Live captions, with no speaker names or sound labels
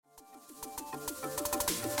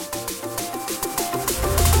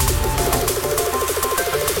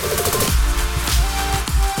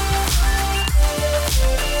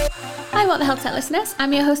What the Health Tech listeners,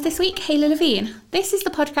 I'm your host this week, Hayley Levene. This is the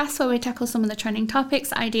podcast where we tackle some of the trending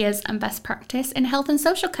topics, ideas and best practice in health and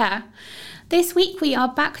social care. This week we are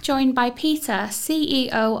back joined by Peter,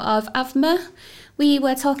 CEO of AvMA. We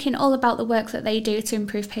were talking all about the work that they do to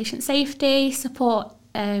improve patient safety, support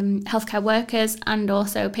healthcare workers and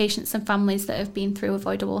also patients and families that have been through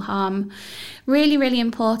avoidable harm. Really, really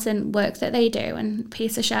important work that they do, and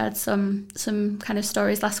Peter shared some kind of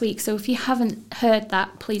stories last week, so if you haven't heard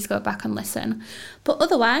that, please go back and listen. But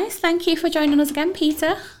otherwise, thank you for joining us again,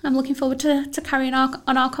 Peter. I'm looking forward to carrying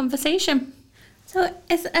on our conversation. So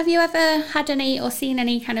have you ever had any or seen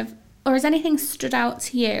any kind of, or has anything stood out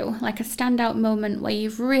to you, like a standout moment where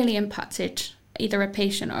you've really impacted either a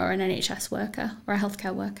patient or an NHS worker or a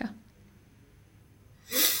healthcare worker?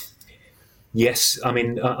 Yes, I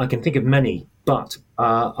mean, I can think of many, but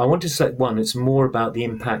I want to say one, it's more about the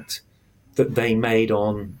impact that they made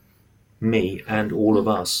on me and all of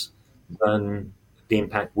us than the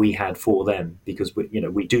impact we had for them, because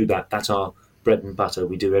we do that. That's our bread and butter.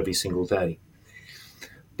 We do every single day.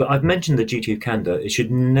 But I've mentioned the duty of candour. It should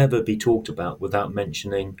never be talked about without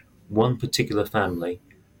mentioning one particular family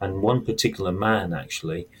and one particular man,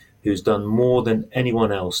 actually, who's done more than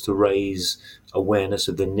anyone else to raise awareness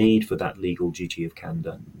of the need for that legal duty of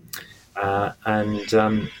candour. It's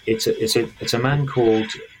a man called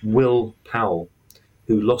Will Powell,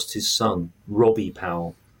 who lost his son, Robbie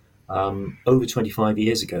Powell, over 25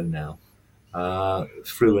 years ago now,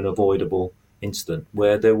 through an avoidable incident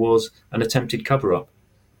where there was an attempted cover-up.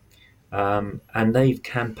 And they've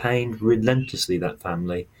campaigned relentlessly, that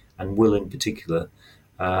family, and Will in particular,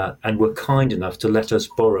 and were kind enough to let us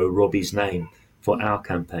borrow Robbie's name for our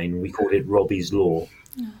campaign. We called it Robbie's Law,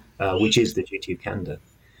 which is the duty of candour.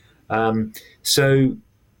 So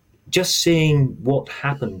just seeing what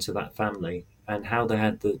happened to that family and how they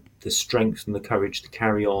had the strength and the courage to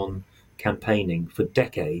carry on campaigning for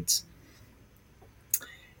decades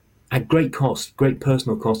at great cost, great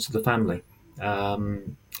personal cost to the family.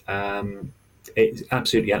 It's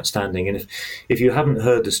absolutely outstanding. And if you haven't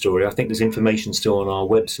heard the story, I think there's information still on our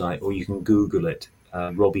website, or you can Google it,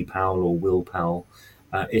 Robbie Powell or Will Powell.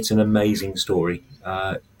 It's an amazing story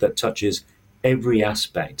that touches every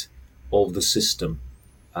aspect of the system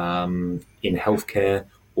in healthcare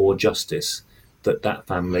or justice that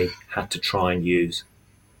family had to try and use.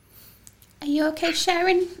 Are you okay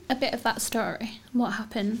sharing a bit of that story? What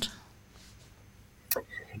happened?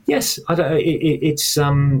 Yes,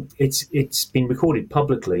 it's been recorded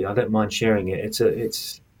publicly. I don't mind sharing it. It's an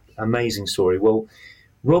amazing story. Well,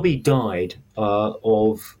 Robbie died he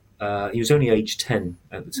was only age 10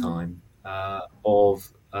 at the time,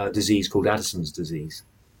 of a disease called Addison's disease.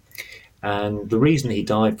 And the reason he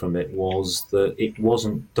died from it was that it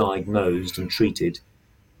wasn't diagnosed and treated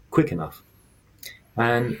quick enough.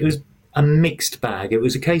 And it was a mixed bag. It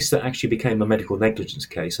was a case that actually became a medical negligence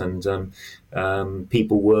case, and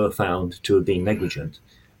people were found to have been negligent.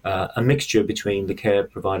 A mixture between the care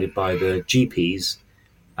provided by the GPs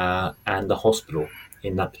and the hospital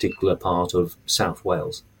in that particular part of South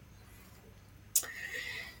Wales.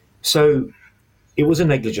 So it was a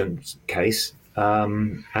negligence case,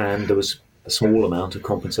 and there was a small amount of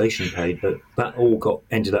compensation paid, but that all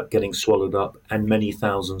ended up getting swallowed up, and many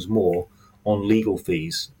thousands more on legal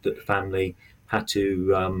fees that the family had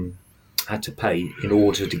to pay in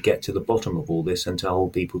order to get to the bottom of all this and to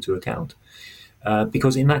hold people to account.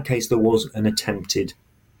 Because in that case, there was an attempted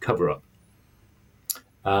cover-up.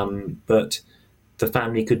 But the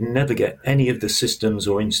family could never get any of the systems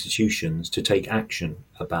or institutions to take action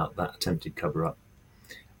about that attempted cover-up.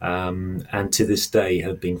 And to this day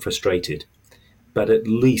have been frustrated. But at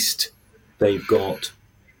least they've got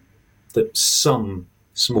some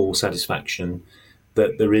small satisfaction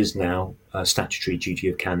that there is now a statutory duty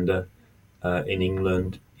of candour in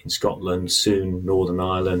England, in Scotland, soon Northern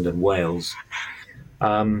Ireland and Wales.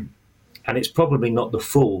 And it's probably not the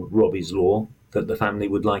full Robbie's Law that the family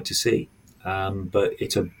would like to see, but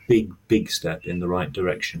it's a big, big step in the right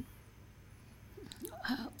direction.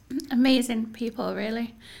 Amazing people,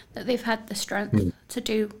 really, that they've had the strength to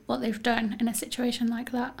do what they've done in a situation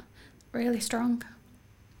like that. Really strong.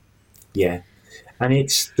 Yeah. And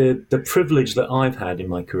it's the privilege that I've had in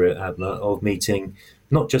my career at AvMA of meeting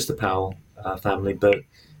not just the Powell family, but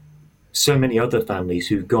so many other families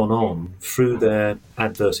who've gone on through their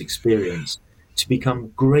adverse experience to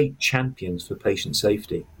become great champions for patient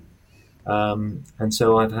safety. And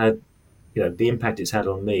so I've had, the impact it's had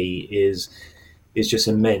on me is just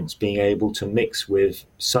immense, being able to mix with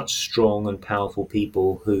such strong and powerful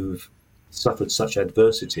people who've suffered such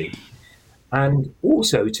adversity. And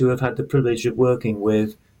also to have had the privilege of working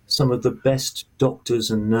with some of the best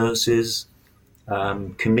doctors and nurses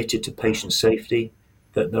committed to patient safety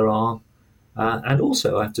that there are. And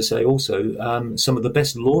also, I have to say, some of the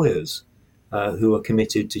best lawyers who are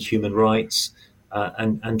committed to human rights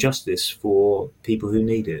and justice for people who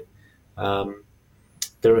need it.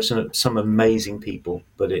 There are some amazing people,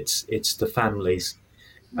 but it's the families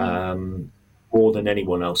more than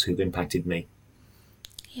anyone else who've impacted me.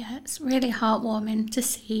 Yeah, it's really heartwarming to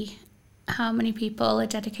see how many people are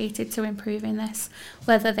dedicated to improving this,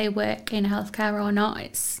 whether they work in healthcare or not.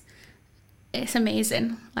 It's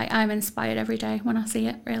amazing. Like, I'm inspired every day when I see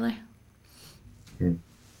it, really.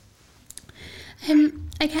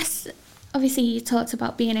 I guess, obviously, you talked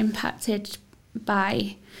about being impacted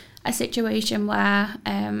by a situation where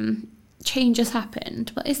change has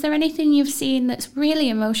happened, but is there anything you've seen that's really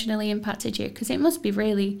emotionally impacted you? Because it must be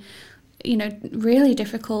really, really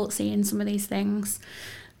difficult seeing some of these things.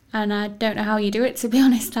 And I don't know how you do it, to be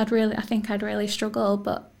honest. I think I'd really struggle.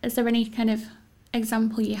 But is there any kind of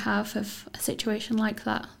example you have of a situation like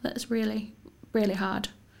that that's really, really hard?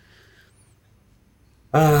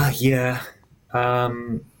 Yeah.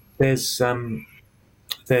 There's a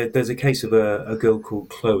case of a girl called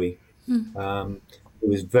Chloe, who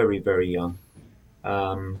was very, very young,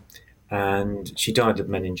 and she died of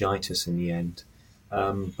meningitis in the end.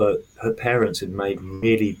 But her parents had made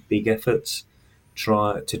really big efforts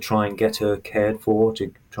to try and get her cared for,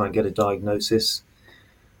 to try and get a diagnosis,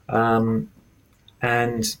 and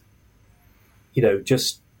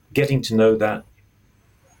just getting to know that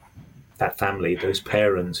family, those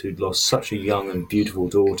parents who'd lost such a young and beautiful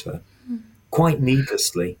daughter, quite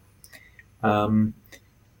needlessly. And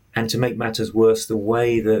to make matters worse, the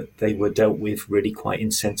way that they were dealt with really quite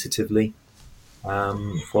insensitively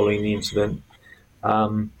following the incident.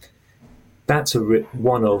 That's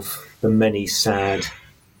one of the many sad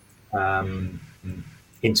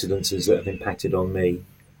incidences that have impacted on me.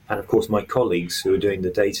 And of course, my colleagues who are doing the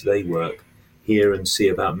day-to-day work hear and see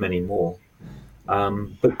about many more.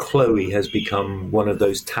 But Chloe has become one of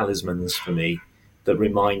those talismans for me that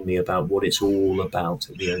remind me about what it's all about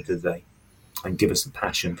at the end of the day and give us a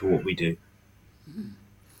passion for what we do.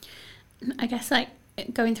 I guess, like,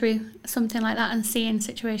 going through something like that and seeing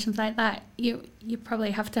situations like that, you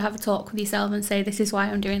probably have to have a talk with yourself and say, this is why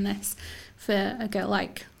I'm doing this, for a girl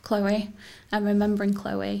like Chloe, and remembering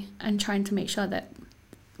Chloe and trying to make sure that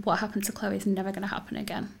what happened to Chloe is never going to happen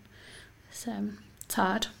again. So it's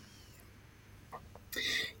hard.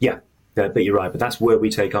 Yeah, but you're right. But that's where we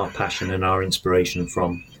take our passion and our inspiration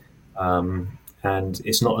from. And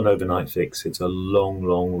it's not an overnight fix. It's a long,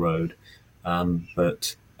 long road.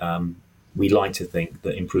 But we like to think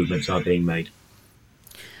that improvements are being made.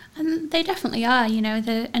 And they definitely are.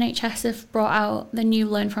 The NHS have brought out the new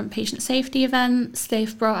Learn from Patient Safety events.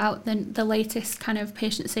 They've brought out the latest kind of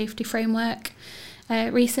patient safety framework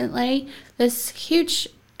recently. There's huge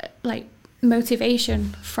motivation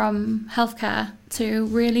from healthcare to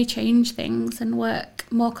really change things and work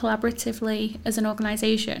more collaboratively as an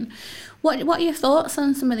organisation. What are your thoughts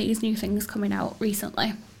on some of these new things coming out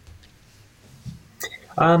recently?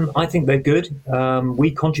 I think they're good.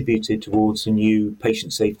 We contributed towards the new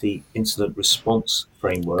patient safety incident response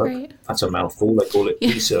framework. Great. That's a mouthful. They call it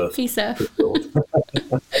PSIRF. PSIRF.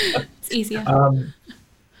 It's easier.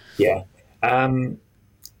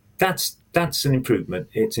 That's an improvement.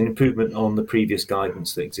 It's an improvement on the previous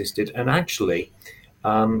guidance that existed. And actually,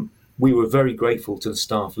 we were very grateful to the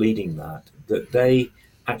staff leading that they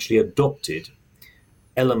actually adopted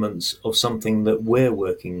elements of something that we're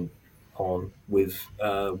working on with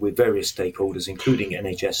various stakeholders, including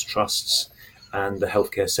NHS trusts and the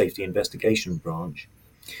Healthcare Safety Investigation Branch,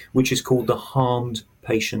 which is called the Harmed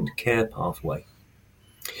Patient Care Pathway.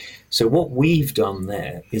 So what we've done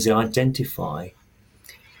there is identify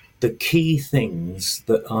the key things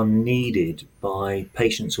that are needed by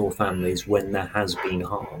patients or families when there has been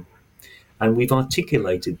harm. And we've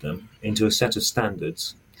articulated them into a set of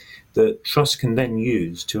standards that trusts can then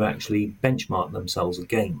use to actually benchmark themselves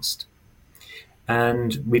against.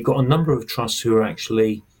 And we've got a number of trusts who are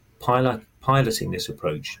actually piloting this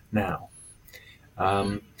approach now.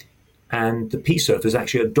 And the PSIRF has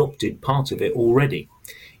actually adopted part of it already.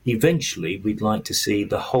 Eventually, we'd like to see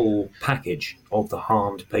the whole package of the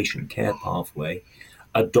harmed patient care pathway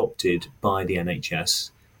adopted by the NHS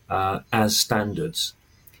as standards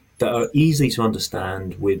that are easy to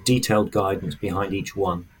understand with detailed guidance behind each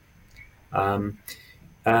one. And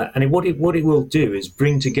what it will do is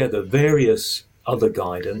bring together various other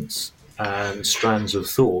guidance and strands of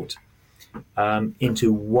thought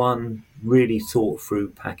into one really thought-through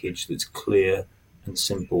package that's clear and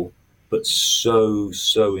simple, but so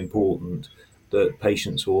important that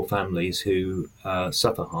patients or families who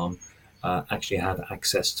suffer harm actually have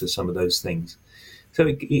access to some of those things. So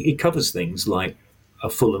it covers things like a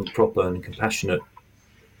full and proper and compassionate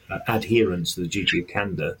adherence to the duty of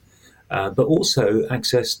candour, but also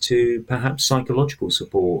access to perhaps psychological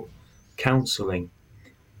support, counselling,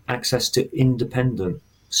 access to independent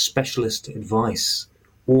specialist advice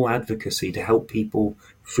or advocacy to help people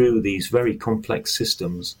through these very complex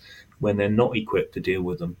systems when they're not equipped to deal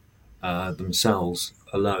with them themselves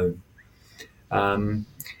alone. And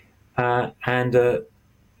a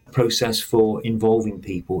process for involving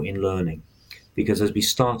people in learning. Because as we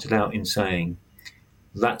started out in saying,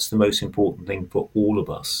 that's the most important thing for all of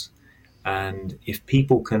us. And if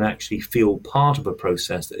people can actually feel part of a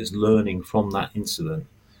process that is learning from that incident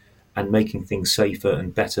and making things safer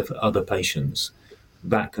and better for other patients,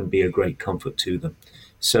 that can be a great comfort to them.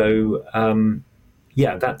 So,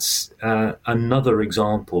 that's another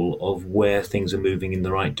example of where things are moving in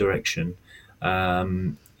the right direction.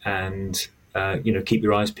 Keep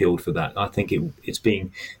your eyes peeled for that. I think it's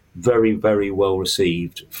being very, very well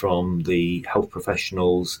received from the health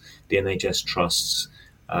professionals, the NHS trusts,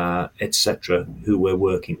 etc., who we're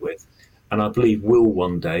working with. And I believe will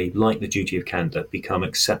one day, like the duty of candour, become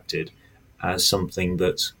accepted as something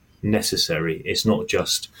that's necessary. It's not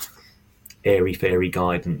just airy-fairy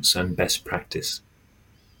guidance and best practice.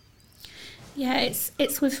 Yeah,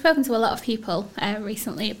 it's we've spoken to a lot of people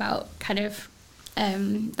recently about kind of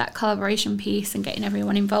that collaboration piece and getting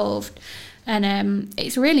everyone involved. And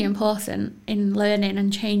it's really important in learning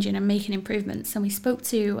and changing and making improvements. And we spoke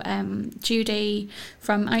to Judy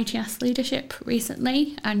from ITS Leadership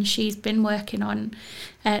recently, and she's been working on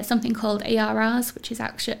something called ARRs, which is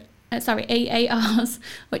AARs,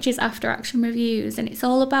 which is after action reviews. And it's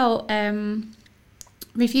all about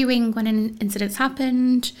reviewing when an incident's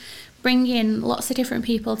happened, bringing lots of different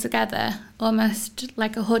people together, almost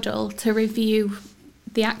like a huddle, to review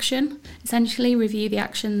the action, essentially review the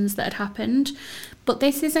actions that had happened. But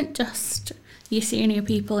this isn't just your senior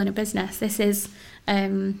people in a business. This is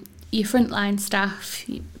your frontline staff,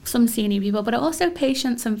 some senior people, but also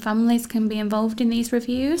patients and families can be involved in these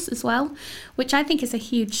reviews as well, which I think is a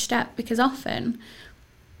huge step, because often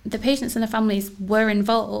the patients and the families were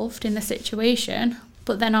involved in the situation,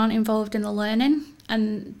 but then aren't involved in the learning,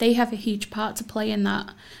 and they have a huge part to play in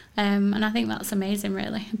that. And I think that's amazing,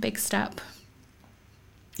 really, a big step.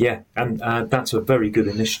 Yeah, and that's a very good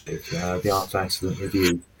initiative, the After Accident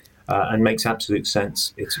Review, and makes absolute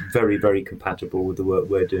sense. It's very, very compatible with the work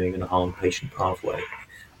we're doing in a harm patient pathway.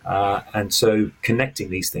 And so connecting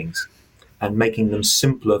these things and making them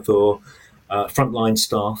simpler for frontline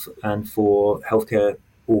staff and for healthcare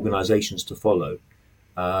organisations to follow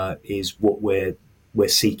is what we're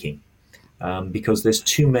seeking, because there's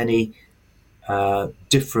too many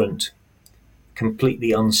different,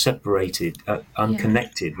 completely unconnected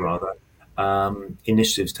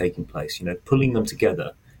initiatives taking place. Pulling them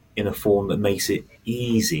together in a form that makes it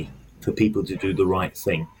easy for people to do the right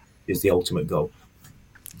thing is the ultimate goal.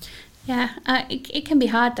 Yeah, it can be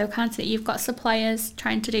hard though, can't it? You've got suppliers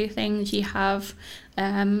trying to do things, you have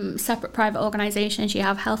separate private organisations, you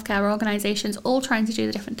have healthcare organisations all trying to do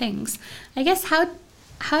the different things. I guess how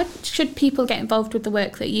should people get involved with the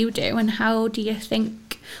work that you do, and how do you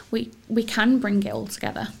think we can bring it all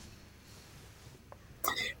together?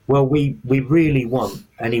 Well, we really want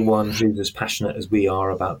anyone who's as passionate as we are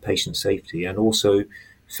about patient safety and also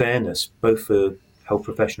fairness, both for health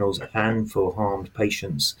professionals and for harmed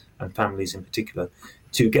patients and families in particular,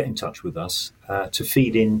 to get in touch with us, to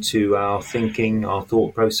feed into our thinking, our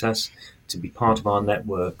thought process, to be part of our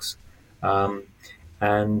networks.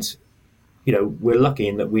 And we're lucky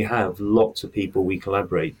in that we have lots of people we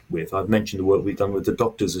collaborate with. I've mentioned the work we've done with the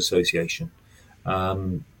Doctors Association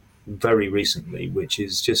very recently, which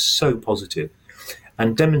is just so positive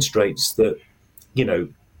and demonstrates that,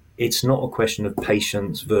 it's not a question of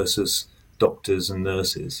patients versus doctors and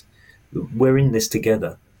nurses. We're in this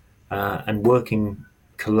together, and working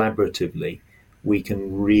collaboratively, we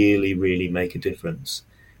can really, really make a difference.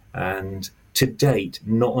 And to date,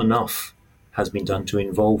 not enough has been done to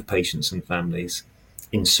involve patients and families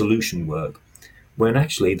in solution work, when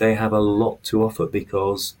actually they have a lot to offer,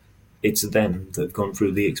 because it's them that have gone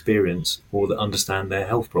through the experience or that understand their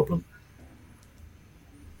health problem.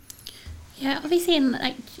 Yeah, obviously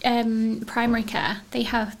in primary care, they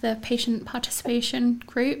have the patient participation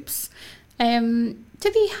groups. Do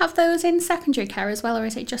they have those in secondary care as well, or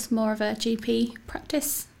is it just more of a GP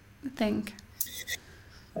practice thing?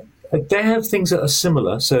 They have things that are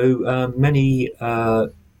similar. So many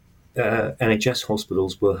NHS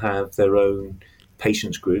hospitals will have their own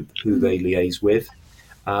patients group who they liaise with.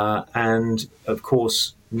 And of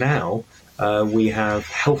course, now we have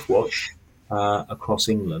Health Watch across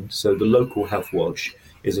England. So the local Health Watch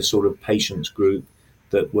is a sort of patients group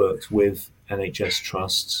that works with NHS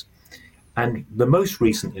trusts. And the most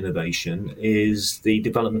recent innovation is the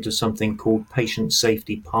development of something called patient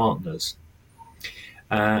safety partners.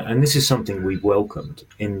 And this is something we've welcomed,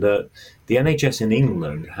 in that the NHS in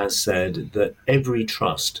England has said that every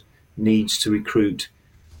trust needs to recruit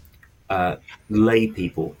lay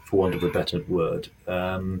people, for want of a better word,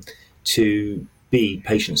 to be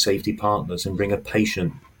patient safety partners and bring a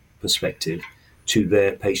patient perspective to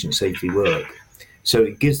their patient safety work. So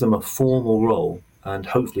it gives them a formal role, and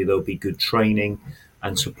hopefully there'll be good training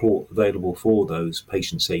and support available for those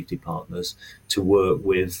patient safety partners to work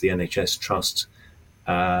with the NHS trusts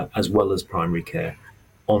as well as primary care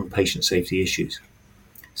on patient safety issues.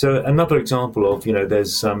 So another example of,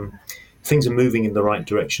 there's things are moving in the right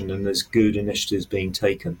direction and there's good initiatives being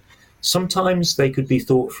taken. Sometimes they could be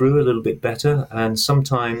thought through a little bit better, and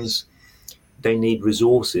sometimes they need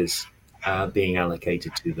resources being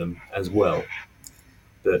allocated to them as well,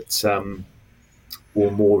 but or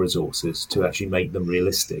more resources to actually make them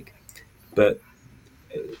realistic. But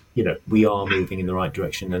we are moving in the right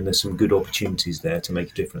direction, and there's some good opportunities there to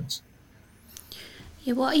make a difference.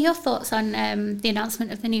 Yeah, what are your thoughts on the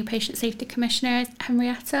announcement of the new Patient Safety Commissioner,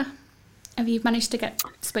 Henrietta? Have you managed to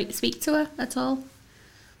speak to her at all?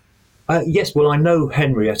 Yes, well, I know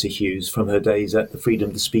Henrietta Hughes from her days at the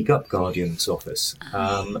Freedom to Speak Up Guardian's office,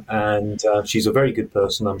 and she's a very good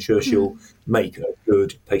person. I'm sure she'll make a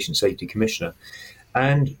good Patient Safety Commissioner.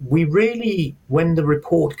 And we really, when the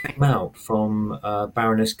report came out from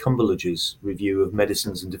Baroness Cumberledge's review of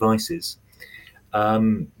medicines and devices,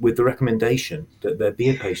 with the recommendation that there be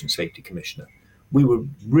a Patient Safety Commissioner, we were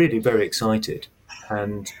really very excited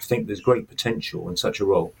and think there's great potential in such a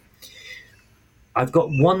role. I've got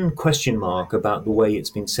one question mark about the way it's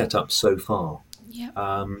been set up so far,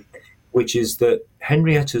 which is that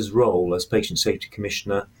Henrietta's role as Patient Safety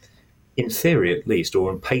Commissioner, in theory at least, or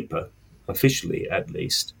on paper, officially at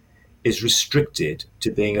least, is restricted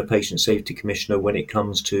to being a Patient Safety Commissioner when it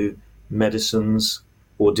comes to medicines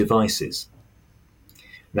or devices.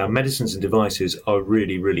 Now, medicines and devices are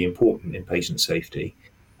really, really important in patient safety,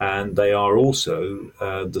 and they are also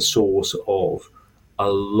the source of a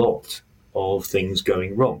lot of things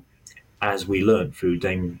going wrong, as we learned through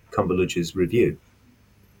Dame Cumberledge's review.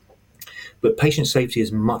 But patient safety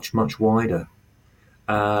is much, much wider,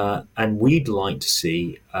 and we'd like to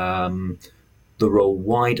see the role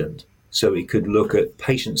widened so it could look at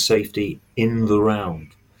patient safety in the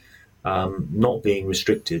round, not being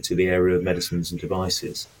restricted to the area of medicines and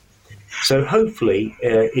devices. So hopefully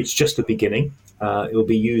it's just the beginning. It will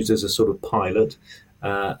be used as a sort of pilot,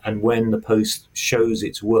 and when the post shows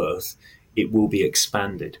its worth, it will be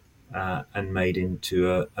expanded and made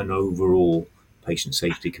into an overall patient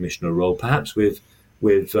safety commissioner role, perhaps with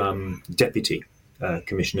deputy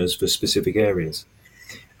commissioners for specific areas.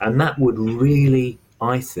 And that would really,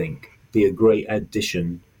 I think, be a great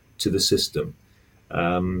addition to the system.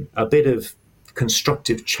 A bit of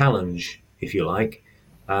constructive challenge, if you like,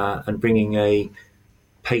 and bringing a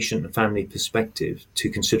patient and family perspective to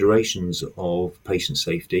considerations of patient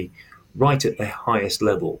safety right at the highest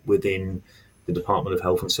level within the Department of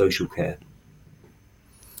Health and Social Care.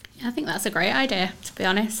 Yeah, I think that's a great idea, to be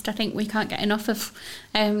honest. I think we can't get enough of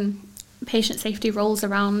patient safety roles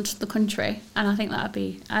around the country, and I think that'd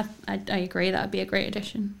be, I agree, that'd be a great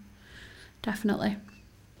addition, definitely.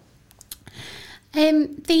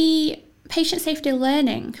 The patient safety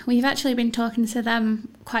learning, we've actually been talking to them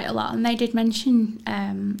quite a lot, and they did mention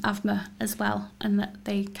AvMA as well, and that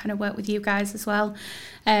they kind of work with you guys as well,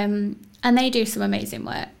 and they do some amazing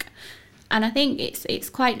work. And I think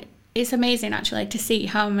it's amazing actually to see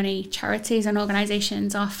how many charities and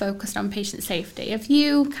organisations are focused on patient safety. Have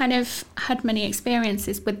you kind of had many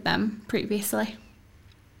experiences with them previously?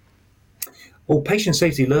 Well, Patient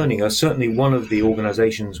Safety Learning are certainly one of the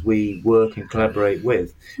organisations we work and collaborate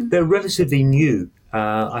with. Mm-hmm. They're relatively new,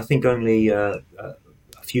 I think only a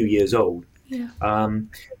few years old. Yeah.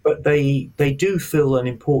 But they do fill an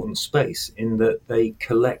important space in that they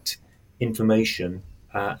collect information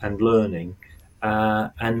and learning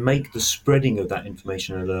and make the spreading of that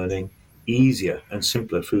information and learning easier and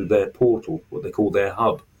simpler through their portal, what they call their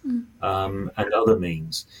hub, and other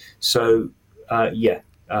means. So,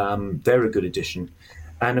 they're a good addition.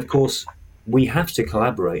 And of course, we have to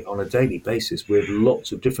collaborate on a daily basis with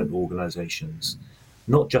lots of different organisations,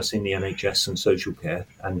 not just in the NHS and social care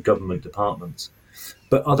and government departments,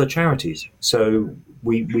 but other charities. So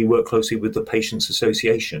we work closely with the Patients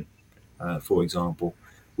Association, for example,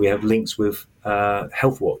 We have links with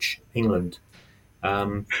Health Watch England,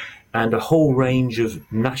 and a whole range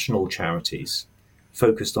of national charities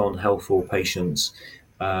focused on health for patients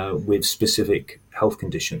with specific health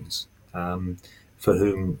conditions, for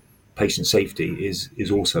whom patient safety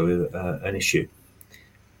is also an issue.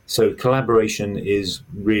 So collaboration is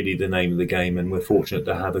really the name of the game, and we're fortunate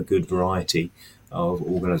to have a good variety of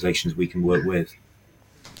organisations we can work with.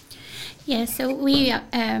 Yeah, so we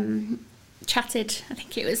chatted, I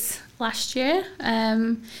think it was last year,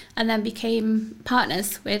 and then became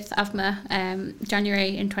partners with AvMA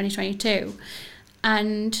January in 2022.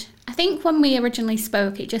 And I think when we originally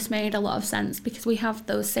spoke, it just made a lot of sense because we have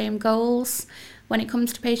those same goals when it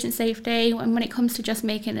comes to patient safety and when it comes to just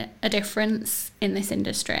making a difference in this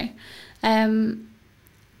industry. And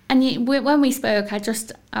when we spoke,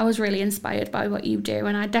 I was really inspired by what you do,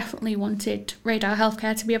 and I definitely wanted Radar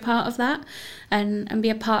Healthcare to be a part of that, and be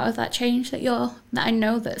a part of that change that I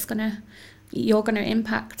know you're gonna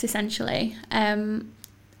impact essentially.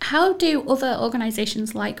 How do other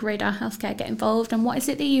organisations like Radar Healthcare get involved, and what is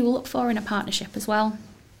it that you look for in a partnership as well?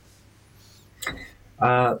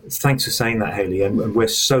 Thanks for saying that, Hayley, and we're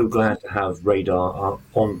so glad to have Radar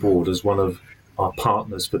on board as one of our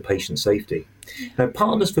partners for patient safety. Now,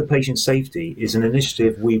 Partners for Patient Safety is an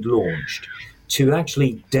initiative we've launched to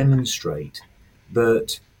actually demonstrate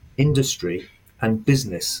that industry and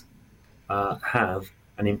business have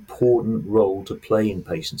an important role to play in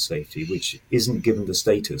patient safety, which isn't given the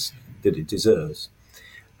status that it deserves.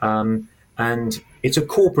 And it's a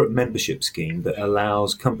corporate membership scheme that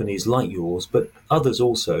allows companies like yours, but others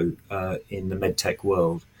also in the medtech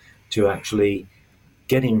world, to actually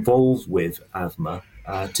get involved with AvMA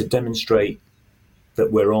to demonstrate that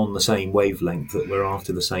we're on the same wavelength, that we're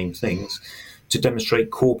after the same things, to demonstrate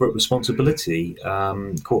corporate responsibility,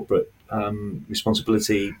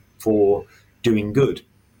 responsibility for doing good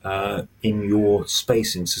in your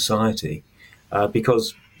space in society,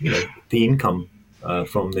 because the income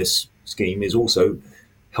from this scheme is also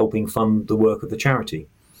helping fund the work of the charity.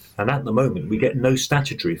 And at the moment, we get no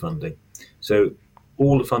statutory funding. So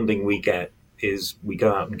all the funding we get is we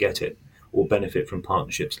go out and get it or benefit from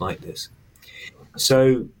partnerships like this.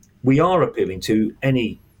 So we are appealing to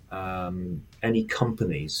any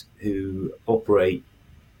companies who operate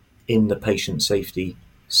in the patient safety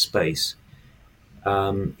space,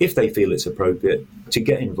 if they feel it's appropriate, to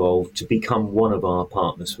get involved, to become one of our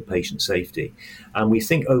partners for patient safety. And we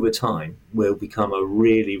think over time we'll become a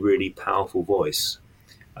really, really powerful voice,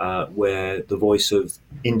 where the voice of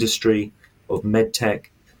industry, of medtech,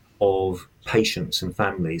 of patients and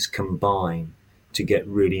families combine to get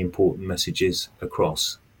really important messages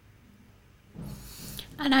across.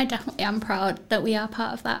 And I definitely am proud that we are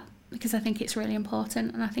part of that, because I think it's really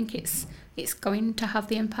important, and I think it's going to have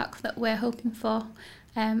the impact that we're hoping for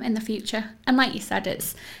in the future. And like you said,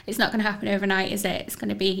 it's not going to happen overnight, is it? It's going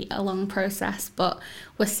to be a long process, but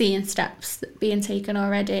we're seeing steps being taken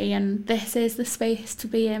already, and this is the space to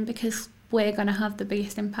be in, because we're going to have the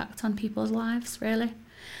biggest impact on people's lives, really.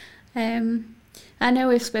 I know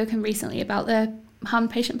we've spoken recently about the harm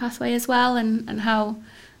patient pathway as well, and how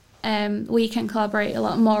we can collaborate a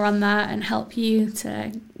lot more on that and help you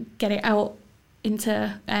to get it out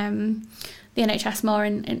into the NHS more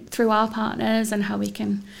and through our partners, and how we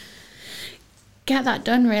can get that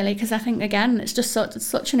done, really, because I think, again, it's just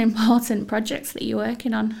such an important project that you're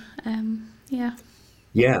working on.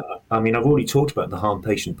 Yeah, I mean, I've already talked about the harm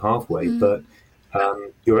patient pathway, but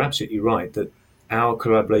you're absolutely right that our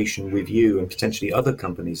collaboration with you and potentially other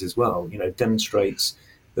companies as well, demonstrates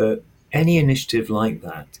that any initiative like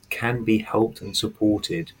that can be helped and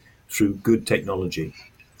supported through good technology,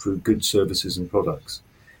 through good services and products.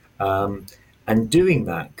 And doing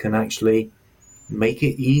that can actually make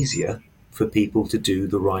it easier for people to do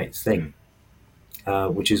the right thing,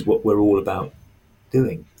 which is what we're all about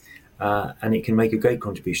doing. And it can make a great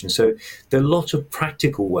contribution. So there are lots of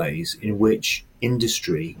practical ways in which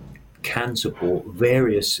industry can support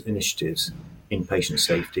various initiatives in patient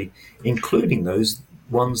safety, including those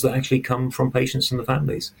ones that actually come from patients and the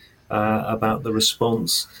families, about the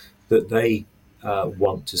response that they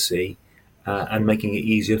want to see, and making it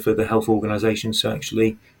easier for the health organisations to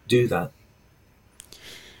actually do that.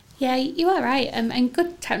 Yeah, you are right, and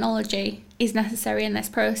good technology is necessary in this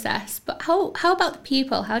process. But how about the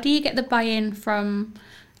people? How do you get the buy-in from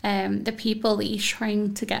the people that you're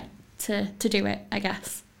trying to get to do it, I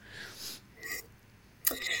guess?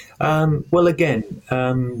 Well, again,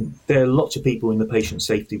 there are lots of people in the patient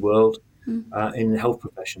safety world, in the health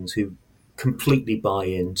professions, who completely buy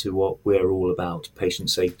into what we're all about, patient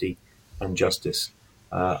safety and justice.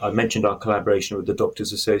 I mentioned our collaboration with the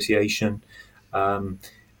Doctors Association.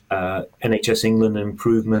 NHS England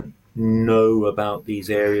Improvement know about these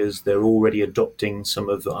areas. They're already adopting some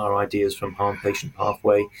of our ideas from Harm Patient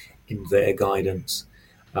Pathway in their guidance.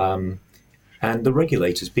 And the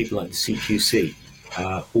regulators, people like the CQC,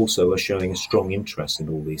 also are showing a strong interest in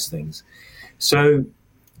all these things. So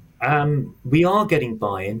we are getting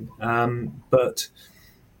buy-in, but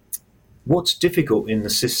what's difficult in the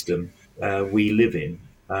system we live in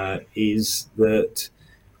is that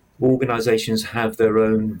organizations have their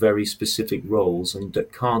own very specific roles and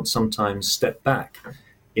that can't sometimes step back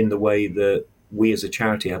in the way that we as a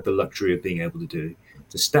charity have the luxury of being able to do,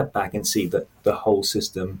 to step back and see that the whole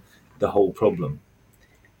system, the whole problem,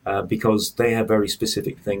 because they have very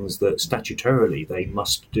specific things that statutorily they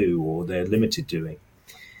must do or they're limited doing.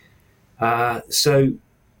 So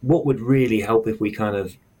what would really help if we kind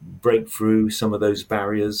of break through some of those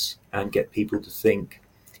barriers and get people to think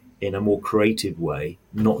in a more creative way,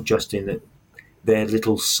 not just in their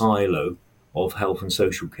little silo of health and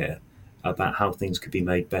social care, about how things could be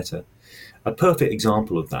made better. A perfect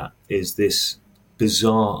example of that is this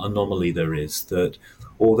bizarre anomaly there is that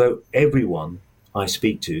although everyone I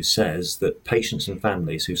speak to says that patients and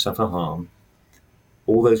families who suffer harm,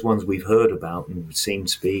 all those ones we've heard about and seen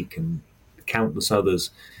speak and countless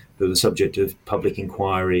others who are the subject of public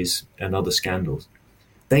inquiries and other scandals,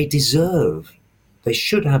 they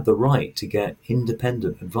should have the right to get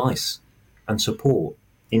independent advice and support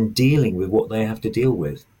in dealing with what they have to deal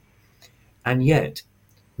with. And yet,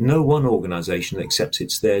 no one organisation accepts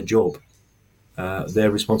it's their job,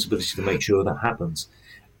 their responsibility to make sure that happens.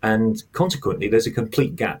 And consequently, there's a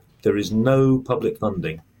complete gap. There is no public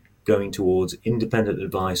funding going towards independent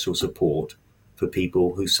advice or support for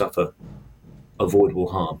people who suffer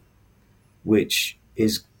avoidable harm, which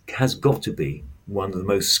has got to be one of the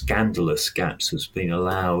most scandalous gaps that's been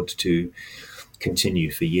allowed to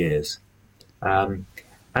continue for years. And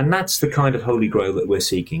that's the kind of holy grail that we're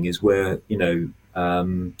seeking, is where,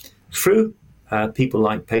 through people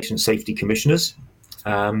like patient safety commissioners,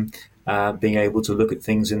 being able to look at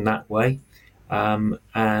things in that way,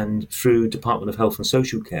 and through Department of Health and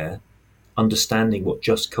Social Care, understanding what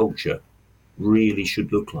just culture really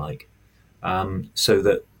should look like, so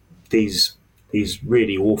that these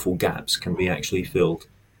really awful gaps can be actually filled,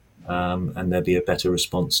 and there be a better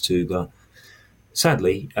response to the,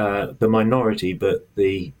 sadly, the minority, but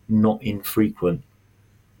the not infrequent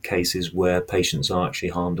cases where patients are actually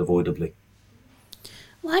harmed avoidably.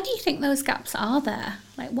 Why do you think those gaps are there?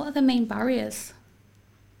 Like, what are the main barriers?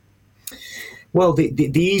 Well,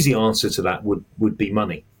 the easy answer to that would be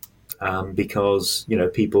money, because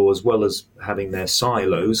people, as well as having their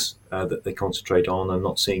silos that they concentrate on and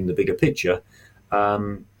not seeing the bigger picture,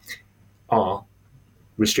 are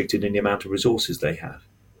restricted in the amount of resources they have.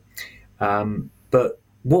 But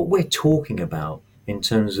what we're talking about in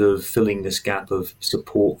terms of filling this gap of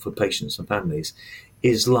support for patients and families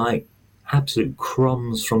is like absolute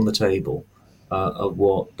crumbs from the table of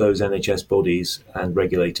what those NHS bodies and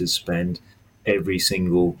regulators spend every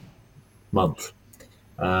single month.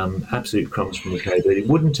 Absolute crumbs from the table. It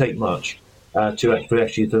wouldn't take much for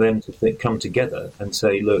them to come together and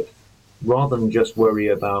say, look, rather than just worry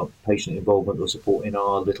about patient involvement or support in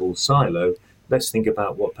our little silo, let's think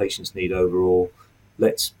about what patients need overall.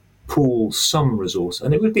 Let's pool some resource,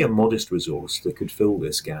 and it would be a modest resource that could fill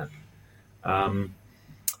this gap. And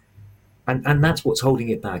that's what's holding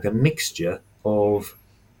it back, a mixture of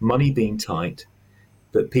money being tight,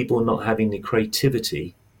 but people not having the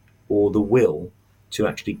creativity or the will to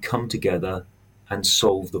actually come together and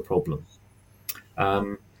solve the problem.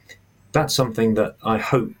 That's something that I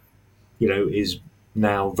hope, is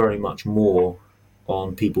now very much more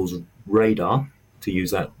on people's radar, to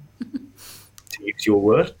use your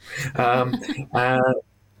word. And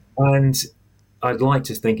I'd like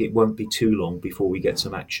to think it won't be too long before we get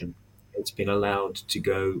some action. It's been allowed to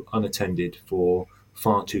go unattended for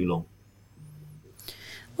far too long.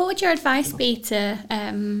 What would your advice be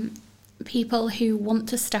to people who want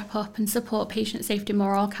to step up and support patient safety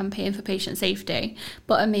more or campaign for patient safety,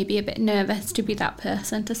 but are maybe a bit nervous to be that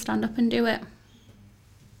person to stand up and do it?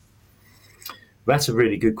 That's a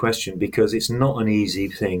really good question, because it's not an easy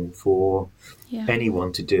thing for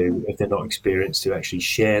anyone to do if they're not experienced, to actually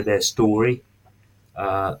share their story,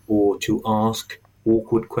 or to ask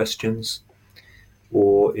awkward questions,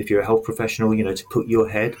 or if you're a health professional, to put your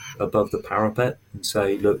head above the parapet and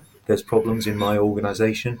say, look, there's problems in my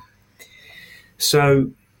organisation.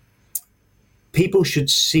 So people should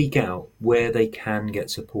seek out where they can get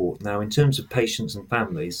support. Now, in terms of patients and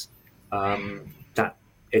families, that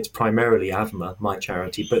it's primarily AvMA, my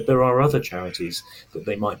charity, but there are other charities that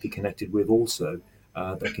they might be connected with also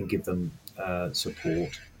that can give them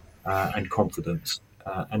support. and confidence,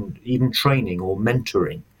 and even training or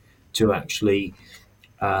mentoring to actually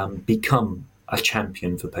become a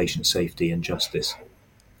champion for patient safety and justice.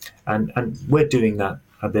 And we're doing that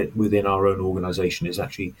a bit within our own organisation, is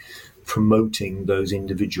actually promoting those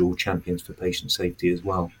individual champions for patient safety as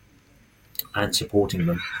well and supporting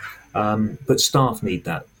them. But staff need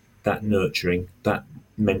that nurturing, that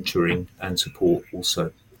mentoring and support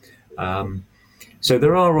also. So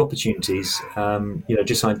there are opportunities,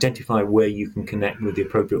 just identify where you can connect with the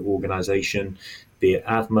appropriate organisation, be it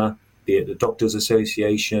AvMA, be it the Doctors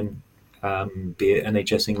Association, be it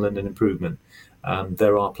NHS England and Improvement.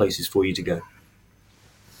 There are places for you to go.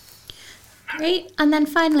 Great. And then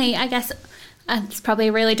finally, I guess, and it's probably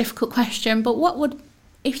a really difficult question, but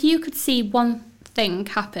if you could see one thing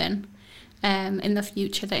happen in the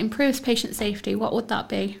future that improves patient safety, what would that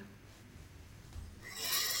be?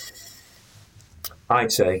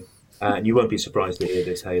 I'd say, and you won't be surprised to hear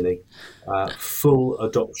this, Hayley, full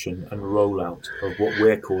adoption and rollout of what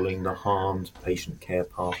we're calling the harmed patient care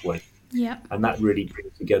pathway. Yeah. And that really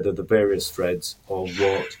brings together the various threads of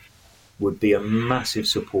what would be a massive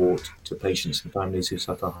support to patients and families who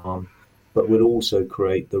suffer harm, but would also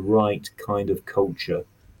create the right kind of culture,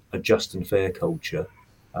 a just and fair culture,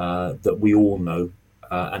 that we all know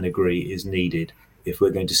and agree is needed if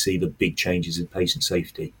we're going to see the big changes in patient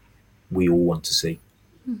safety we all want to see.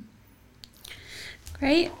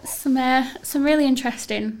 Great. Some really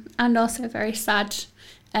interesting and also very sad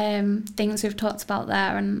things we've talked about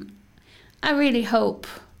there, and I really hope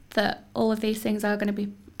that all of these things are going to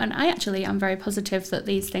be, and I'm very positive that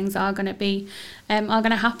these things are going to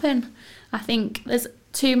happen. I think there's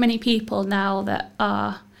too many people now that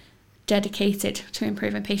are dedicated to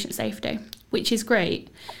improving patient safety, which is great.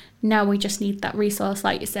 Now we just need that resource,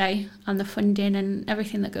 like you say, and the funding and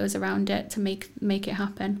everything that goes around it to make it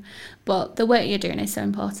happen. But the work you're doing is so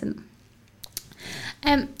important.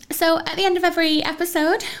 So at the end of every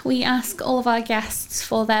episode, we ask all of our guests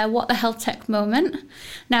for their What the Health Tech moment.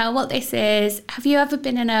 Now, what this is, have you ever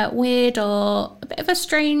been in a weird or a bit of a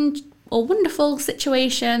strange or wonderful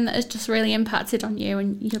situation that has just really impacted on you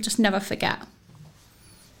and you'll just never forget?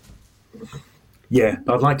 Yeah,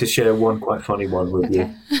 I'd like to share one quite funny one with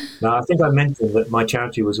you. Now, I think I mentioned that my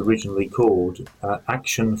charity was originally called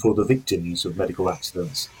Action for the Victims of Medical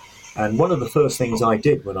Accidents. And one of the first things I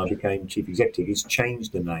did when I became chief executive is change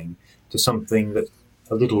the name to something that's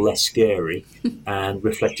a little less scary and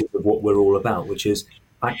reflective of what we're all about, which is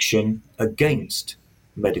Action Against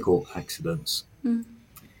Medical Accidents.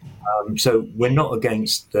 So we're not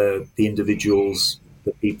against the individuals,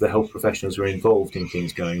 the health professionals who are involved in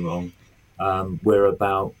things going wrong. We're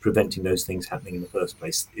about preventing those things happening in the first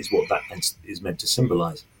place, is what that is meant to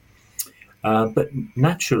symbolise. But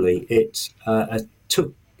naturally, it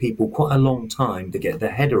took people quite a long time to get their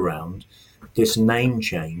head around this name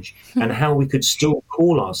change and how we could still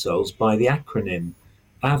call ourselves by the acronym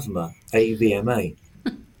AvMA, AvMA.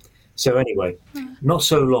 So anyway, not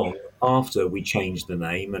so long after we changed the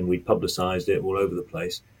name and we publicised it all over the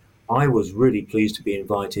place, I was really pleased to be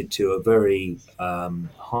invited to a very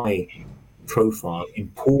high-profile,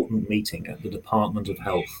 important meeting at the Department of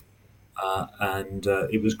Health. And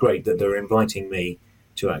it was great that they were inviting me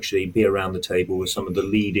to actually be around the table with some of the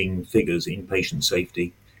leading figures in patient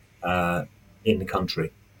safety in the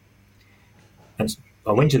country. And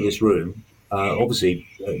I went to this room, obviously,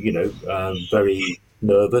 very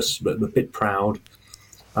nervous, but a bit proud.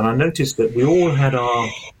 And I noticed that we all had our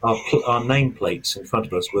nameplates in front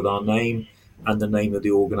of us with our name and the name of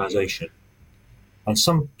the organisation. And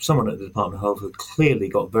someone at the Department of Health had clearly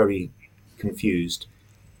got very confused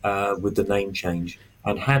with the name change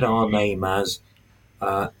and had our name as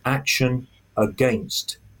Action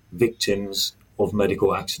Against Victims of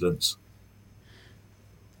Medical Accidents.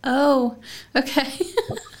 Oh, okay.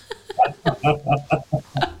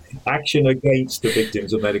 Action Against the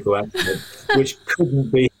Victims of Medical Accidents, which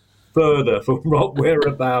couldn't be further from what we're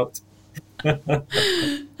about.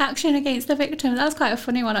 Action Against the Victims. That was quite a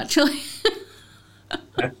funny one, actually.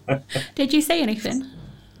 Did you say anything?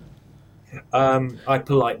 I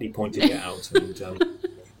politely pointed it out and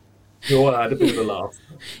we all had a bit of a laugh.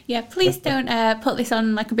 Yeah, please don't put this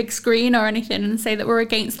on like a big screen or anything and say that we're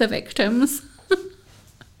against the victims.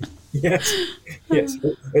 Yes.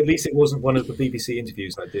 At least it wasn't one of the BBC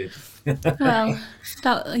interviews I did. Well,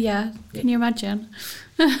 can you imagine?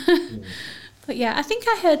 But yeah, I think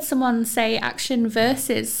I heard someone say Action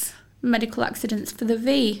versus Medical Accidents for the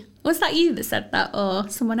V. Was that you that said that or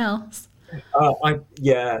someone else? So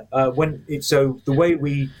the way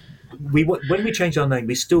we when we changed our name,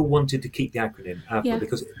 we still wanted to keep the acronym AvMA Yeah.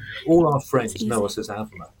 because all our It's friends know easy. us as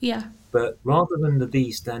AvMA. Yeah. But rather than the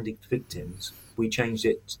V standing for victims, we changed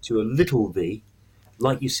it to a little v,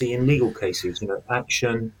 like you see in legal cases,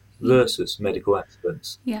 action versus medical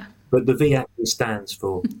accidents. Yeah. But the V actually stands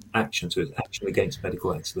for action, so it's action against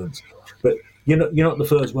medical accidents. But you're not the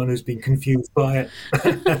first one who's been confused by it.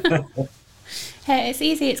 Hey, it's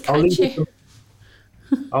easy, it's I'll leave it catchy.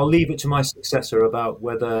 to, I'll leave it to my successor about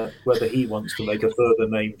whether he wants to make a further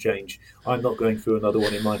name change. I'm not going through another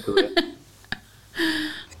one in my career.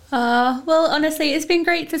 Well, honestly, it's been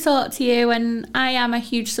great to talk to you, and I am a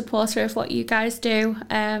huge supporter of what you guys do.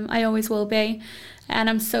 I always will be, and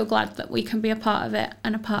I'm so glad that we can be a part of it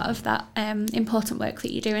and a part of that important work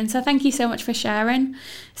that you're doing. So thank you so much for sharing.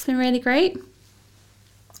 It's been really great.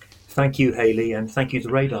 Thank you, Hayley, and thank you to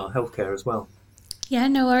Radar Healthcare as well. Yeah,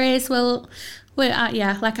 no worries. Well,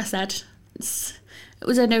 yeah, like I said, it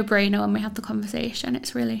was a no-brainer when we had the conversation.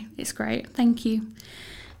 It's great. Thank you.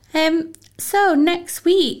 So next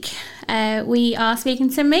week, we are speaking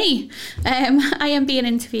to me. I am being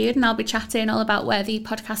interviewed, and I'll be chatting all about where the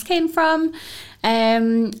podcast came from,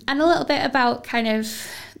 and a little bit about kind of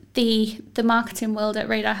the marketing world at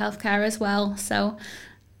Radar Healthcare as well. So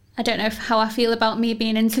I don't know how I feel about me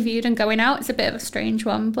being interviewed and going out. It's a bit of a strange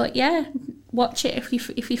one, but yeah, watch it if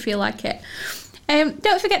you feel like it.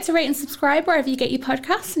 Don't forget to rate and subscribe wherever you get your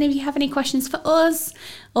podcasts. And if you have any questions for us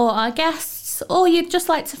or our guests, or you'd just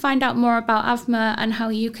like to find out more about AvMA and how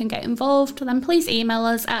you can get involved, then please email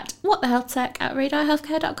us at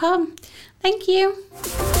whatthehealthtech@radarhealthcare.com. Thank you.